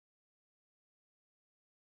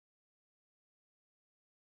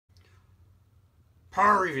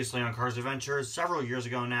Previously on Cars Adventures, several years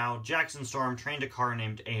ago now, Jackson Storm trained a car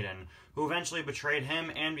named Aiden, who eventually betrayed him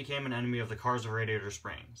and became an enemy of the cars of Radiator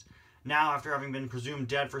Springs. Now, after having been presumed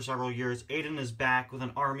dead for several years, Aiden is back with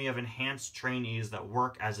an army of enhanced trainees that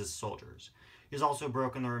work as his soldiers. He's also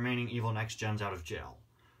broken the remaining evil next-gens out of jail.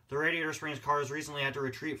 The Radiator Springs cars recently had to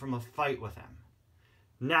retreat from a fight with him.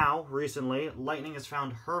 Now, recently, Lightning has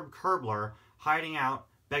found Herb Kerbler hiding out,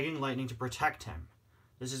 begging Lightning to protect him.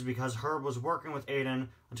 This is because Herb was working with Aiden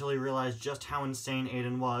until he realized just how insane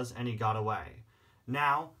Aiden was and he got away.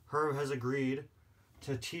 Now, Herb has agreed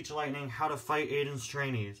to teach Lightning how to fight Aiden's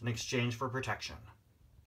trainees in exchange for protection.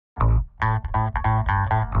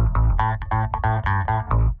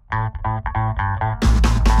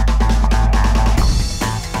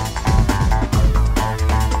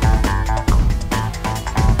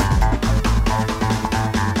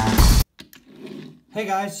 Hey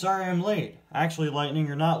guys, sorry I'm late. Actually, Lightning,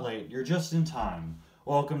 you're not late. You're just in time.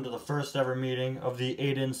 Welcome to the first ever meeting of the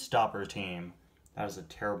Aiden-Stopper team. That is a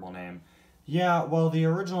terrible name. Yeah, well, the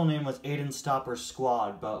original name was Aiden-Stopper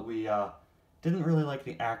Squad, but we didn't really like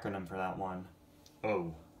the acronym for that one.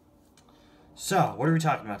 Oh. So, what are we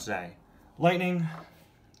talking about today? Lightning,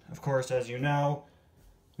 of course, as you know,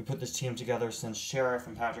 we put this team together since Sheriff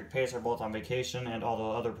and Patrick Pace are both on vacation and all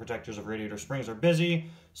the other protectors of Radiator Springs are busy,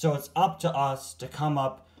 so it's up to us to come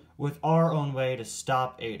up with our own way to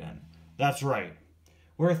stop Aiden. That's right.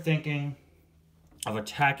 We're thinking of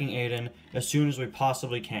attacking Aiden as soon as we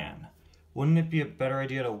possibly can. Wouldn't it be a better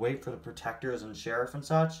idea to wait for the protectors and Sheriff and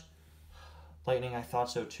such? Lightning, I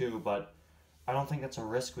thought so too, but I don't think that's a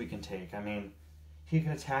risk we can take. I mean, he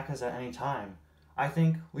could attack us at any time. I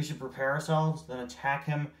think we should prepare ourselves, then attack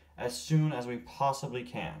him as soon as we possibly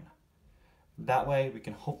can. That way, we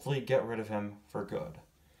can hopefully get rid of him for good.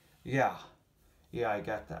 Yeah, I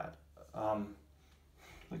get that.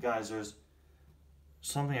 But guys, there's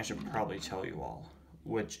something I should probably tell you all,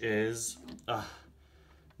 which is,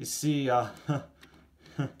 you see, I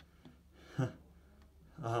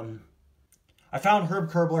found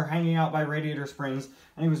Herb Kerbler hanging out by Radiator Springs,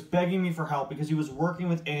 and he was begging me for help because he was working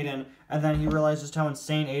with Aiden, and then he realized just how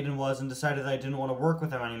insane Aiden was and decided that I didn't want to work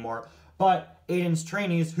with him anymore. But Aiden's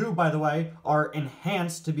trainees, who, by the way, are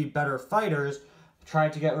enhanced to be better fighters,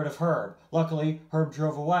 tried to get rid of Herb. Luckily, Herb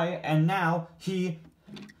drove away, and now he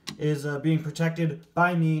is being protected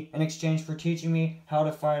by me in exchange for teaching me how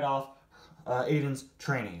to fight off Aiden's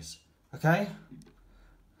trainees. Okay?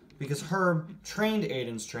 Because Herb trained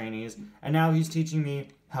Aiden's trainees, and now he's teaching me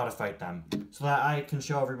how to fight them, so that I can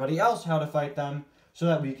show everybody else how to fight them, so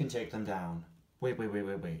that we can take them down. Wait.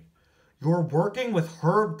 You're working with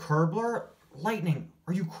Herb Kerbler? Lightning,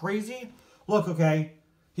 are you crazy? Look, okay,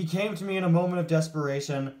 he came to me in a moment of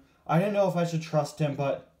desperation. I didn't know if I should trust him,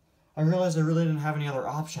 but I realized I really didn't have any other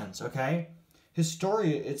options, okay? His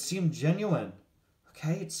story, it seemed genuine,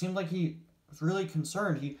 okay? It seemed like he was really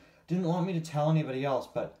concerned. He didn't want me to tell anybody else,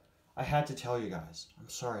 but I had to tell you guys. I'm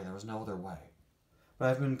sorry, there was no other way. But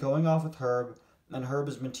I've been going off with Herb, and Herb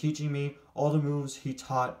has been teaching me all the moves he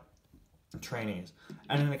taught trainees.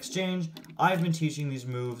 And in exchange, I've been teaching these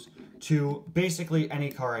moves to basically any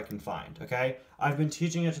car I can find, okay? I've been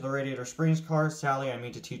teaching it to the Radiator Springs car. Sally, I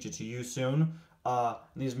mean to teach it to you soon.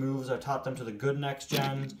 These moves, I taught them to the good next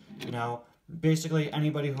gens, you know, basically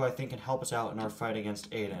anybody who I think can help us out in our fight against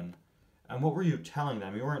Aiden. And what were you telling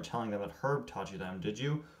them? You weren't telling them that Herb taught you them, did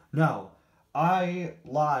you? No, I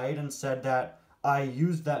lied and said that I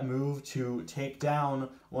used that move to take down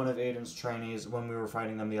one of Aiden's trainees when we were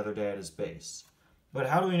fighting them the other day at his base. But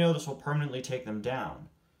how do we know this will permanently take them down?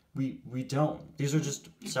 We don't. These are just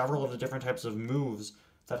several of the different types of moves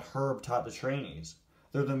that Herb taught the trainees.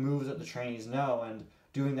 They're the moves that the trainees know, and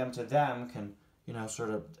doing them to them can, you know, sort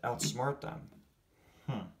of outsmart them.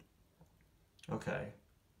 Okay.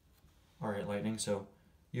 Alright, Lightning, so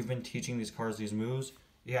you've been teaching these cars these moves?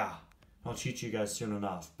 Yeah, I'll teach you guys soon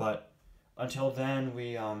enough, but until then,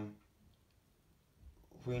 we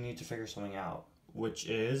need to figure something out, which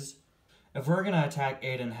is, if we're going to attack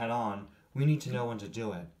Aiden head-on, we need to know when to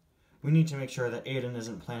do it. We need to make sure that Aiden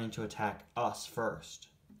isn't planning to attack us first.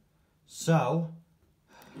 So,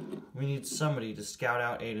 we need somebody to scout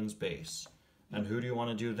out Aiden's base. And who do you want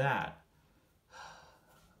to do that?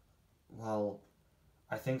 Well,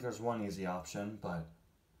 I think there's one easy option, but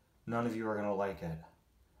none of you are going to like it.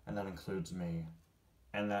 And that includes me.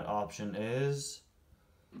 And that option is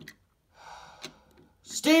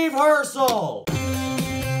Steve Herschel!